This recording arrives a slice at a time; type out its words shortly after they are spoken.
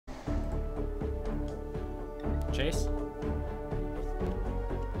Chase?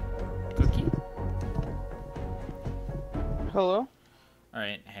 Cookie? Hello?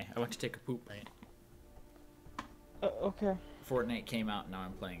 Alright, hey, I went to take a poop, right? Okay. Fortnite came out, and now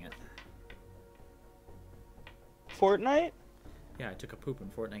I'm playing it. Fortnite? Yeah, I took a poop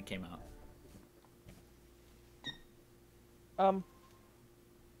and Fortnite came out.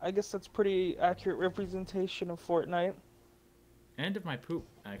 I guess that's pretty accurate representation of Fortnite. End of my poop,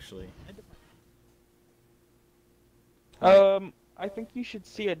 actually. I think you should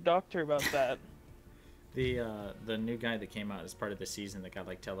see a doctor about that. The new guy that came out as part of the season that got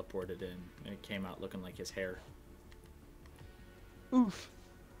like teleported in, and it came out looking like his hair. Oof.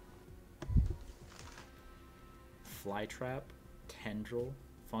 Flytrap, Tendril,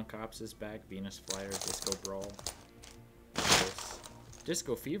 Funk Ops is back, Venus Flyer, Disco Brawl.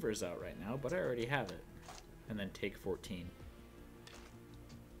 Disco Fever is out right now, but I already have it. And then Take 14.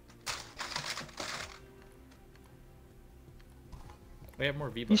 We have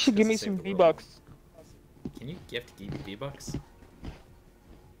more V-Bucks. You should give me some V-Bucks. Can you gift V-Bucks?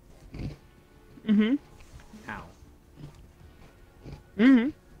 Mm-hmm. How? Mm-hmm.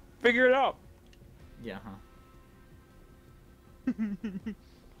 Figure it out. Yeah, huh?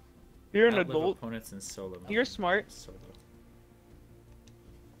 You're an Outlive adult. Opponents in solo mode. You're smart. Solo.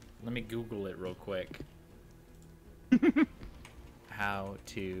 Let me Google it real quick. How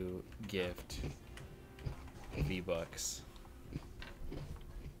to gift V-Bucks.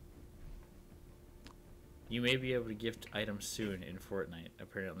 You may be able to gift items soon in Fortnite.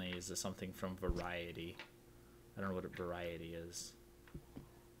 Apparently, is this something from Variety? I don't know what a Variety is.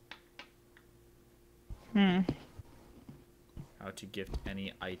 How to gift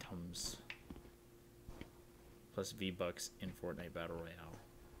any items plus V-Bucks in Fortnite Battle Royale.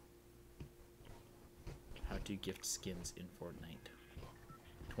 How to gift skins in Fortnite.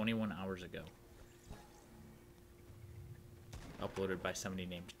 21 hours ago. Uploaded by somebody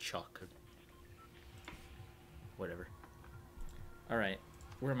named Chuck. Whatever. Alright,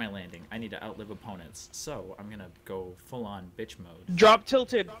 where am I landing? I need to outlive opponents. So, I'm gonna go full-on bitch mode. Drop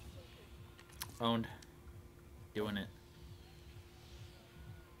tilted. Owned. Doing it.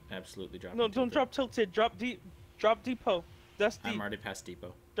 Absolutely dropping No, don't drop tilted. Drop deep. Drop depot. Dusty. I'm already past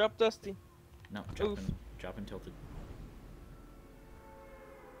depot. Drop dusty. No, Oof. dropping tilted.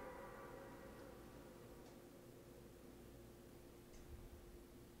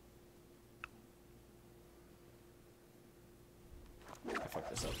 I fucked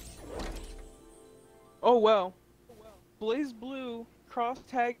this up. Oh well. Blaze Blue Cross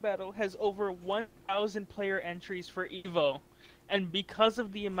Tag Battle has over 1,000 player entries for Evo. And because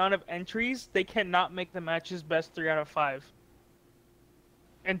of the amount of entries, they cannot make the matches best 3 out of 5.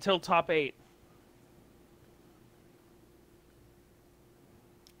 Until top 8.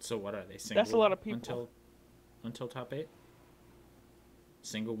 So what are they? Single That's a lot of people. Until top 8?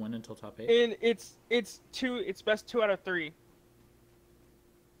 Single win until top 8? And it's best 2 out of 3.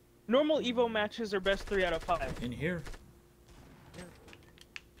 Normal Evo matches are best 3 out of 5. In here.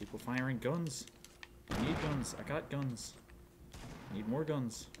 People firing guns. I need guns. I got guns. Need more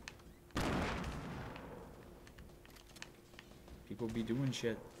guns. People be doing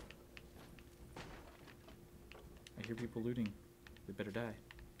shit. I hear people looting. They better die.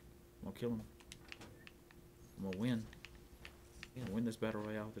 I'm gonna kill them. I'm gonna win. I'm gonna win this battle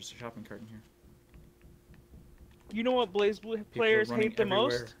royale. There's a shopping cart in here. You know what Blaze Blue players hate the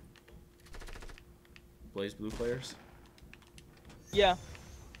most? Blaze Blue players? Yeah.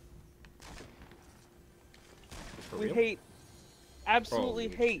 For We real? hate, absolutely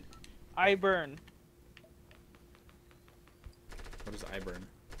Oh. hate, I burn. What is iBurn?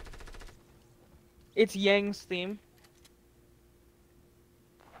 It's Yang's theme.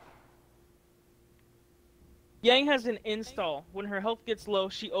 Yang has an install. When her health gets low,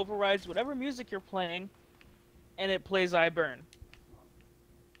 she overrides whatever music you're playing, and it plays I burn.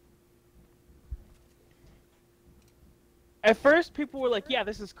 At first, people were like, yeah,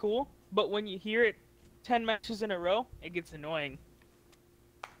 this is cool, but when you hear it 10 matches in a row, it gets annoying.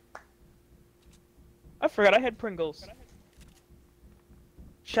 I forgot I had Pringles.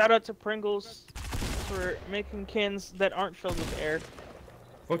 Shout out to Pringles for making cans that aren't filled with air.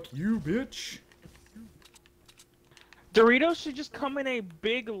 Fuck you, bitch! Doritos should just come in a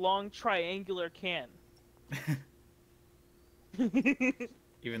big, long, triangular can.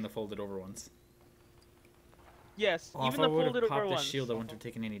 Even the folded over ones. Yes, Oh, even if I the would folded have over popped the ones. shield, I wouldn't have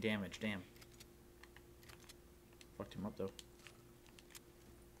taken any damage. Damn. Fucked him up, though.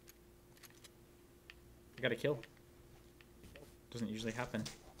 I got a kill. Doesn't usually happen.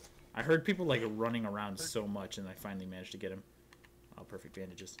 I heard people, like, running around so much, and I finally managed to get him. Oh, perfect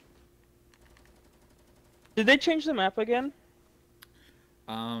bandages. Did they change the map again?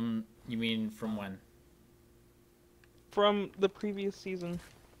 You mean from when? From the previous season?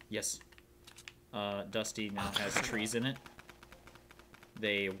 Yes. Dusty now has trees in it.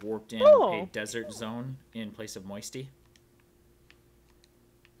 They warped in a Oh, desert zone in place of Moisty.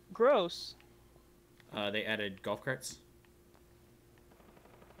 gross. They added golf carts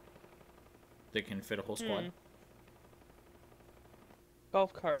that can fit a whole squad. Hmm.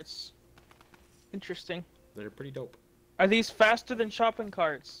 Golf carts. Interesting. They're pretty dope. Are these faster than shopping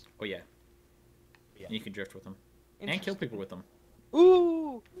carts? Oh yeah. And you can drift with them and kill Interesting. people with them.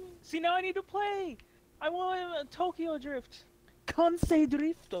 Ooh! See, now I need to play! I want Tokyo Drift. Kansei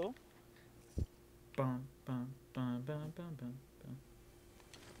Drifto. Bum, bum, bum, bum, bum, bum, bum.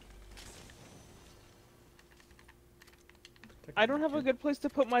 I don't have a good place to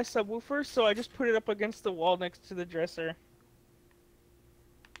put my subwoofer, so I just put it up against the wall next to the dresser.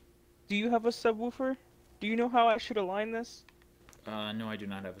 Do you have a subwoofer? Do you know how I should align this? No, I do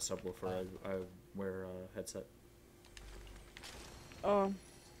not have a subwoofer. I wear a headset. Um,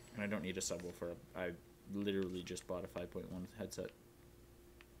 And I don't need a subwoofer. I literally just bought a 5.1 headset.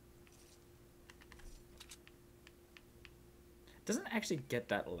 It doesn't actually get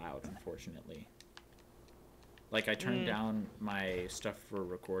that loud, unfortunately. Like, I turned down my stuff for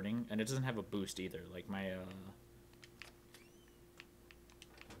recording, and it doesn't have a boost either. Like,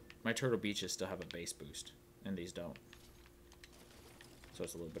 my Turtle Beaches still have a bass boost, and these don't. So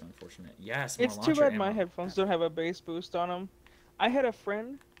it's a little bit unfortunate. Yes, more it's too launcher bad ammo. my headphones don't have a bass boost on them. I had a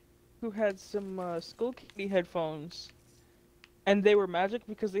friend who had some Skull Kitty headphones, and they were magic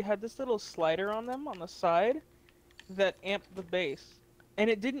because they had this little slider on them on the side that amped the bass. And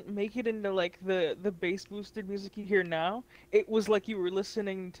it didn't make it into like the bass boosted music you hear now. It was like you were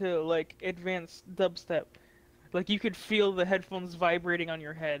listening to like advanced dubstep. Like you could feel the headphones vibrating on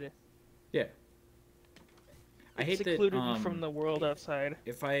your head. Yeah. I It hate that, secluded me from the world outside.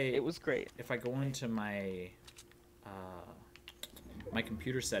 if It was great. I go into my my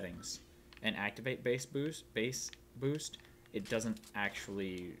computer settings and activate bass boost, it doesn't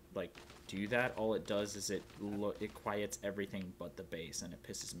actually like do that. All it does is it quiets everything but the bass, and it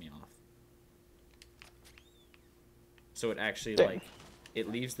pisses me off. So it actually like it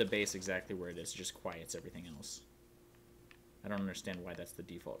leaves the bass exactly where it is, just quiets everything else. I don't understand why that's the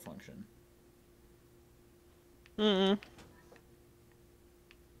default function. Mm.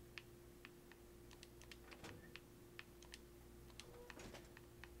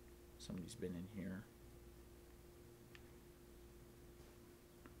 Somebody's been in here.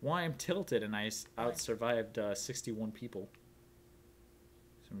 Why I'm tilted and I out survived 61 people.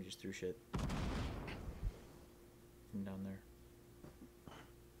 Somebody just threw shit from down there.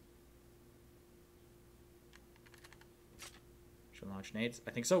 Should I launch nades?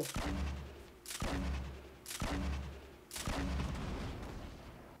 I think so.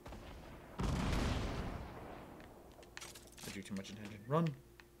 I drew too much attention. Run!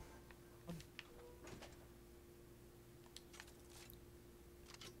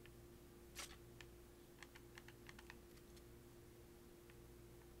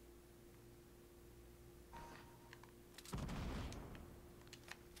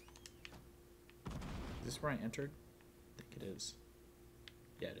 Is this where I entered? I think it is.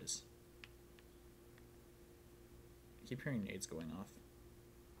 Yeah, it is. I keep hearing nades going off.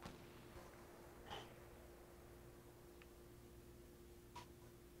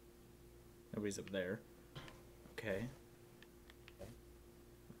 Nobody's up there. Okay.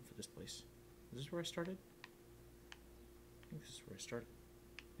 For this place. Is this where I started? I think this is where I started.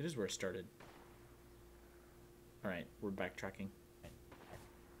 It is where I started. Alright, we're backtracking.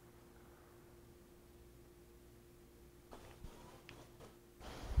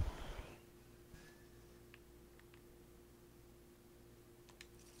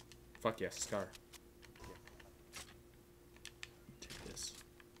 Fuck yes, Scar. Take this.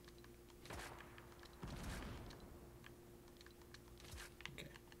 Okay.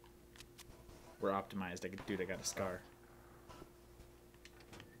 We're optimized. Dude, I got a Scar.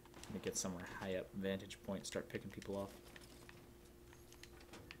 Let me get somewhere high up, vantage point, start picking people off.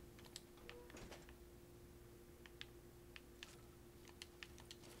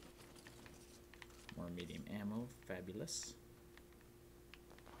 More medium ammo, fabulous.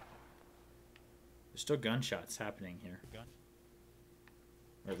 There's still gunshots happening here.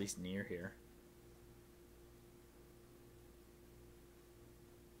 Or at least near here.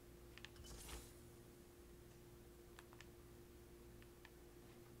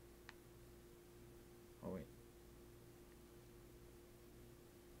 Oh wait.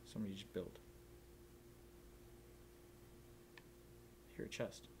 Somebody just built. I hear a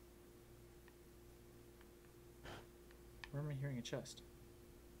chest. Where am I hearing a chest?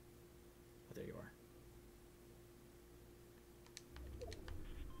 Oh, there you are.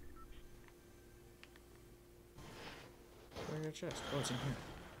 Where's your chest? Oh, it's in here.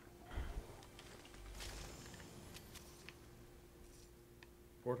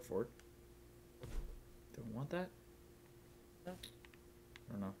 Fort. Do I want that? No.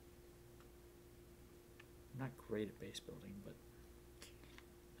 I don't know. I'm not great at base building, but...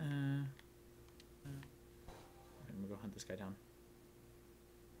 I'm gonna go hunt this guy down.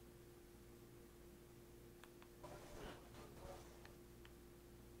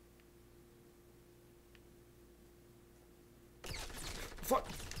 Fuck!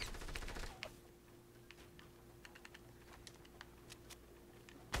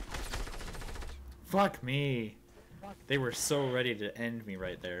 Fuck me! They were so ready to end me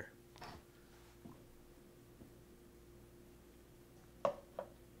right there.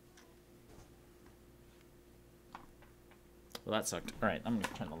 Well, that sucked. Alright, I'm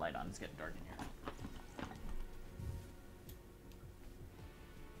gonna turn the light on. It's getting dark in here.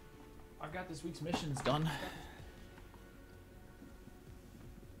 I've got this week's missions done.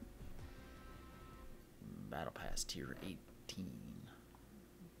 Battle Pass Tier 18.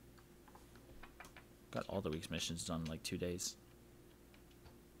 Got all the week's missions done in like 2 days.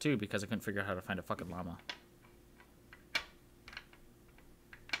 2 because I couldn't figure out how to find a fucking llama.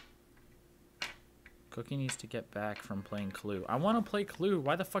 Cookie needs to get back from playing Clue. I want to play Clue.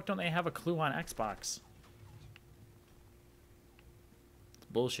 Why the fuck don't they have a Clue on Xbox? It's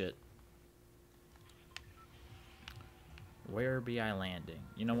bullshit. Where be I landing?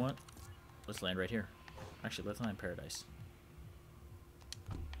 You know what? Let's land right here. Actually, let's land Paradise.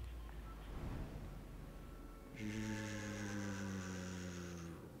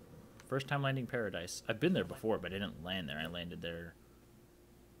 First time landing Paradise. I've been there before, but I didn't land there. I landed there.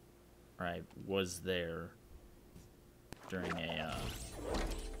 Or I was there during a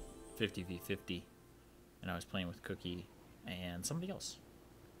 50v50. And I was playing with Cookie and somebody else.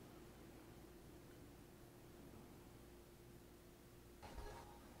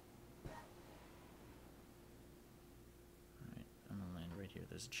 Alright, I'm gonna land right here.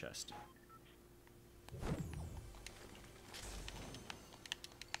 There's a chest.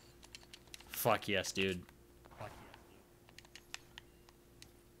 Fuck yes, dude.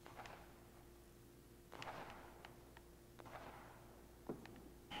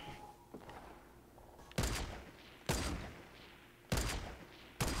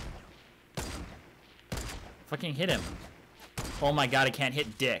 Fucking hit him. Oh my god, I can't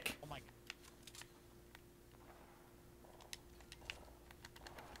hit Dick.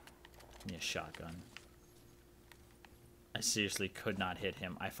 Give me a shotgun. I seriously could not hit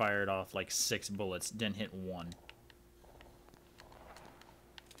him. I fired off like 6 bullets, didn't hit 1.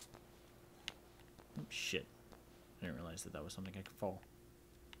 Oh, shit. I didn't realize that that was something I could fall.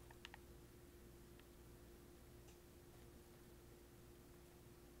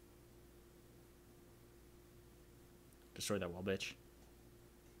 Destroy that wall, bitch.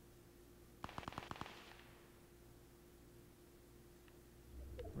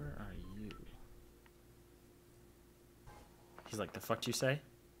 Where are you? He's like, the fuck you say?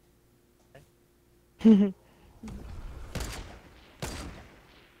 Damn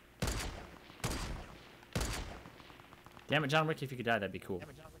it, John Wick, if you could die, that'd be cool. I'm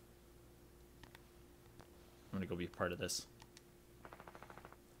gonna go be part of this.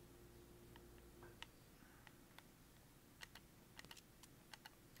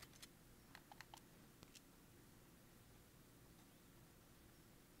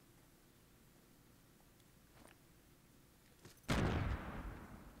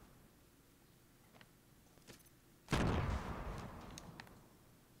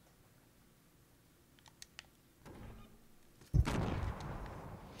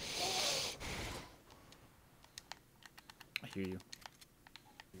 I hear you.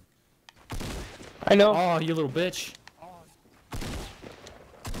 I know. Oh, you little bitch.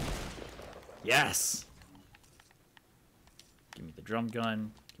 Yes. Give me the drum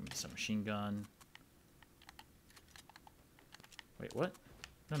gun. Give me some machine gun. Wait, what?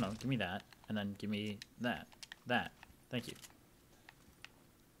 No, no, give me that. And then give me that. That. Thank you.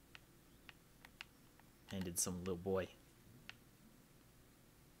 Handed some little boy.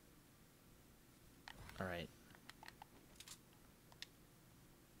 Alright.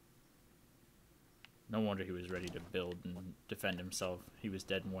 No wonder he was ready to build and defend himself. He was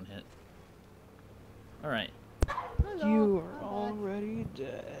dead in 1 hit. Alright. You are already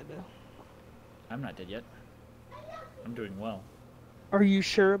dead. I'm not dead yet. I'm doing well. Are you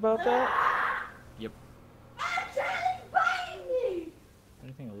sure about that? Yep.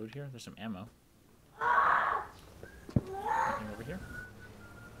 Anything to loot here? There's some ammo. over here.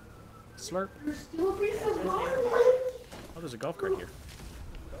 Slurp. Oh, there's a golf cart here.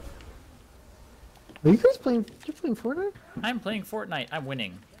 Are you guys playing? You're playing Fortnite? I'm playing Fortnite. I'm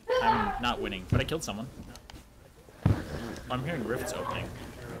winning. I'm not winning, but I killed someone. I'm hearing rifts opening.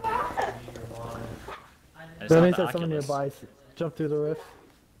 That means that someone nearby jumped through the roof.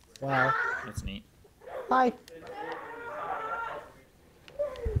 Wow. That's neat. Hi.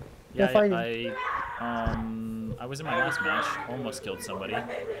 Yeah, fighting. I was in my last match, almost killed somebody,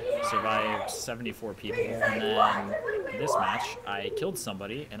 survived 74 people, and then this match, I killed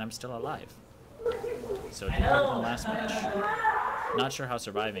somebody, and I'm still alive. So it did better than the last match. Not sure how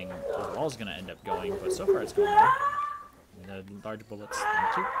surviving overall is going to end up going, but so far it's going well. The large bullets,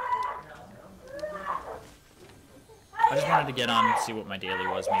 thank you. I just wanted to get on, see what my daily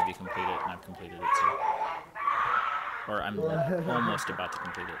was, maybe complete it, and I've completed it too. Or I'm almost about to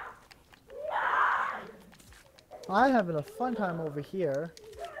complete it. I'm having a fun time over here.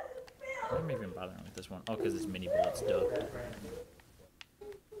 Why am I even bothering with this one? Oh, because it's mini bullets, duh.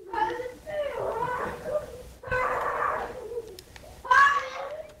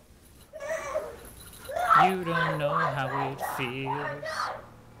 You don't know how it feels.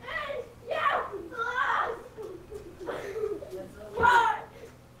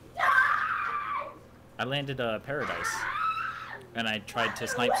 I landed a paradise. And I tried to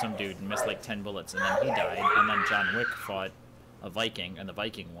snipe some dude and missed like 10 bullets, and then he died, and then John Wick fought a Viking, and the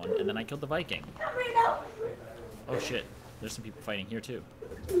Viking won, and then I killed the Viking. Oh shit, there's some people fighting here too.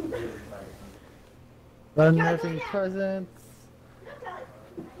 Unearthing presents.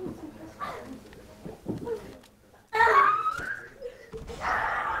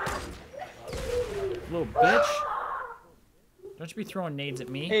 Little bitch! Don't you be throwing nades at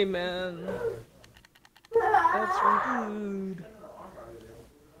me. Hey man. That's rude.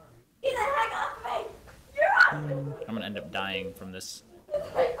 I'm gonna end up dying from this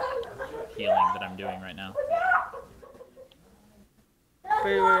healing that I'm doing right now.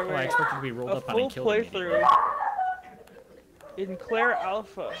 Wait. Oh, I expected to be rolled up on and killed immediately. Playthrough in Claire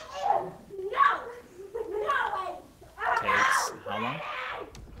Alpha. Takes how long?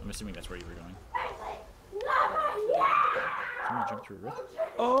 I'm assuming that's where you were going. Someone jump through a roof?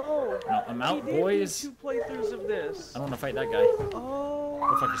 Oh! No, I'm out, boys! 2 playthroughs of this. I don't want to fight that guy. Oh.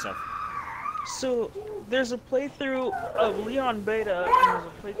 Go fuck yourself. So, there's a playthrough of Leon Beta, and there's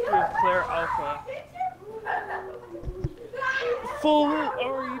a playthrough of Claire Alpha. Full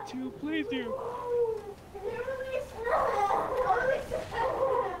RE2 playthrough.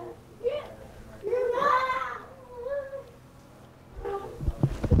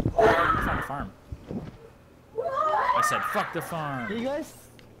 I found a farm. I said, fuck the farm! You guys,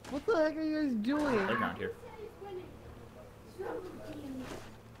 what the heck are you guys doing? Playground here.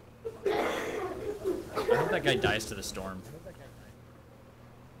 I hope that guy dies to the storm.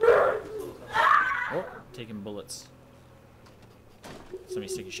 Oh, taking bullets.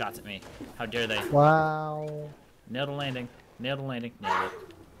 Somebody's taking shots at me. How dare they? Wow. Nailed a landing. Nailed a landing. Nailed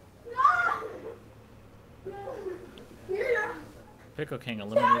it. Pickle King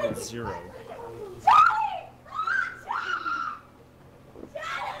eliminated 0.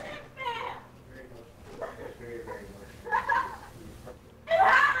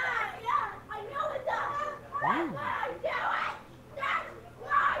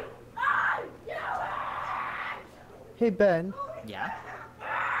 Hey Ben. Yeah?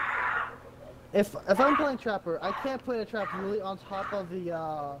 If I'm playing Trapper, I can't play a trap really on top of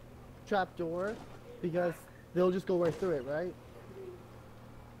the trap door because they'll just go right through it, right?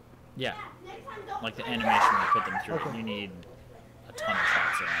 Yeah. Like the animation you put them through. Okay. You need a ton of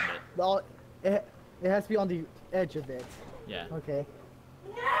shots around it. Well, it has to be on the edge of it. Yeah. Okay.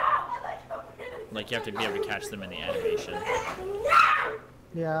 Like you have to be able to catch them in the animation.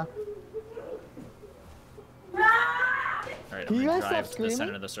 Yeah. Alright, Can I'm you gonna guys drive stop to the center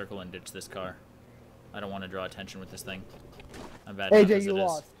screaming? of the circle and ditch this car. I don't want to draw attention with this thing. I'm bad AJ, enough you as it is.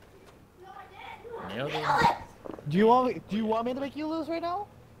 lost. Nailed it. Do you want me to make you lose right now?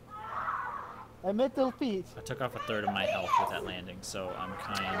 I meant to defeat. I took off a third of my health with that landing, so I'm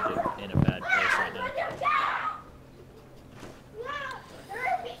kind of in a bad place right now.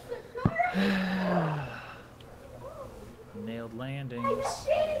 Nailed landings.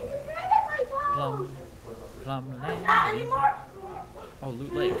 Plum landing. Oh,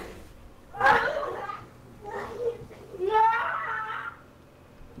 Loot Lake.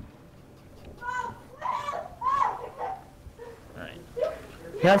 Alright.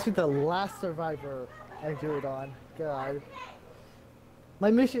 He has to be the last survivor I do it on. God.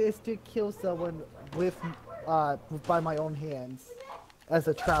 My mission is to kill someone with by my own hands as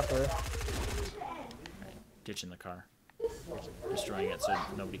a trapper. Ditching the car. destroying it so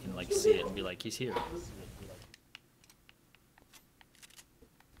nobody can like see it and be like, he's here.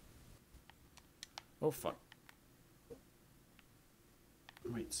 Oh fuck.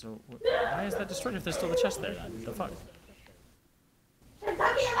 Wait, so why is that destroyed if there's still a chest there then? The fuck?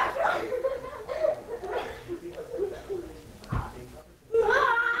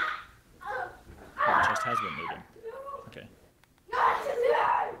 Oh, the chest has been looted. Okay.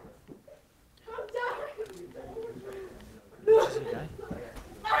 Is he a guy?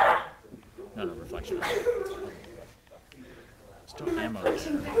 No, reflection. Still ammo there.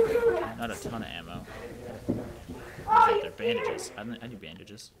 Not a ton of ammo. What is it? They're bandages. I need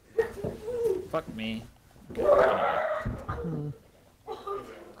bandages. Fuck me. Okay, anyway.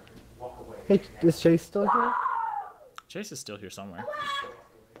 Hey, is Chase still here? Chase is still here somewhere.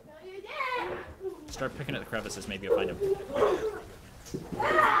 Start picking at the crevices, maybe you'll find him.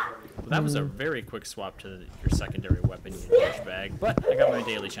 Well, that was a very quick swap to your secondary weapon, you douchebag. But I got my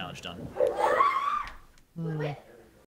daily challenge done.